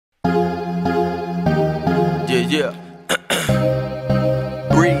Yeah.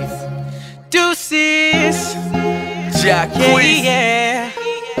 Breathe. Deuces. Jack Yeah.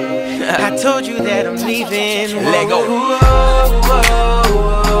 I told you that I'm leaving. Let go.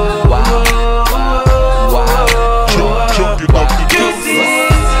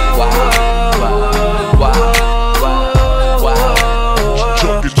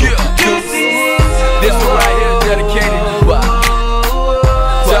 This one right here is dedicated to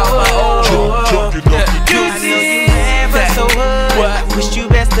all my old wished you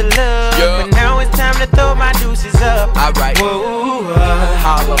best of luck, but now it's time to throw my deuces up. Alright.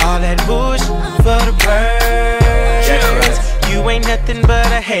 All that bush for the birds. You ain't nothing but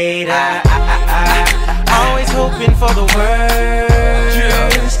a hater. Always hoping for the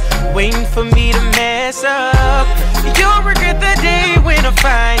worst, waiting for me to mess up. You'll regret the day when I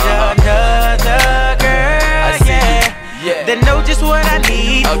find another girl. That know just what I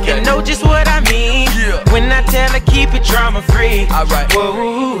need, and know just what I mean. When I tell her keep it drama free.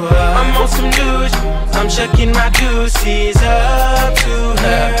 Whoa, I'm on some news, I'm chucking my deuces up to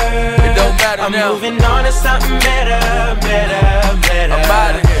her. It don't matter I'm now. moving on to something better. I'm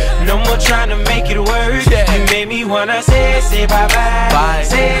outta here. No more trying to make it work. You made me wanna say bye bye.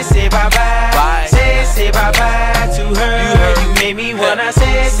 Say bye bye. Say bye bye to her. You made me wanna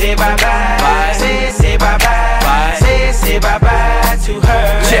say bye bye. Say bye bye. Say bye bye to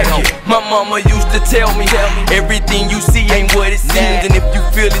her. Check it. My mama used to tell me everything you see ain't what it seems, and if you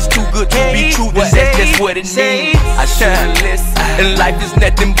feel it's too good to be true, then that's just what it means. I shine less, and life is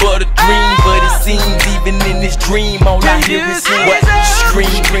nothing but a dream. But it seems even in this dream, all I hear is what? Scream.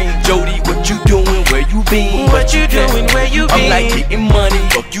 Jody, what you doing? Where you been? What you doing? Where you been? I'm like getting money.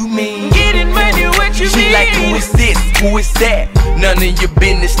 What you mean? Getting money. What you mean? She like, who is this? Who is that? None of your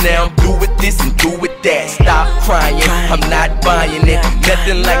business now. I'm through with this and through with that. Stop crying. I'm not buying it.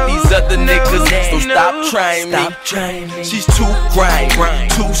 Nothing like these other niggas. So stop trying me. She's too grimy,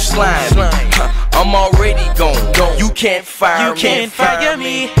 too slimy. I'm already gone. You can't fire me. You can't fire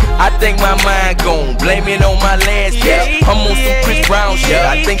me. I think my mind gone. Blame it on my last girl. I'm on some Chris Brown shit.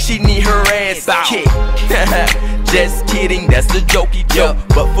 I think she need her ass kicked. Just kidding, that's a jokey joke.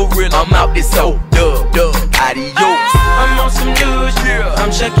 But for real, I'm out this so dub. Adios. I'm on some news.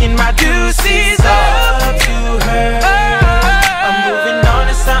 I'm chucking my deuces up to her. I'm moving on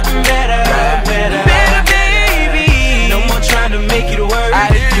to something better, baby. No more trying to make it work.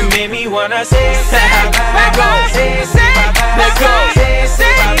 You made me wanna say bye bye. Let go. Let go.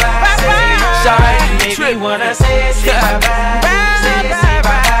 Say bye bye. You made me wanna say bye bye.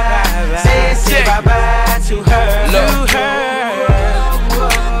 Say bye bye to her.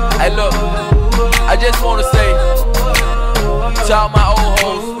 Hey look, I just wanna say to all my old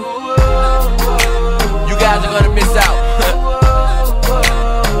hoes, you guys are gonna miss out.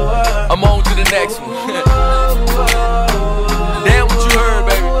 I'm on to the next one. Damn what you heard,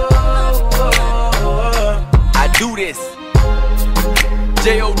 baby. I do this.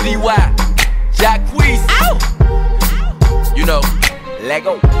 J-O-D-Y, Jacquees. You know, let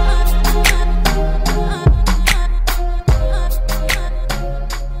go.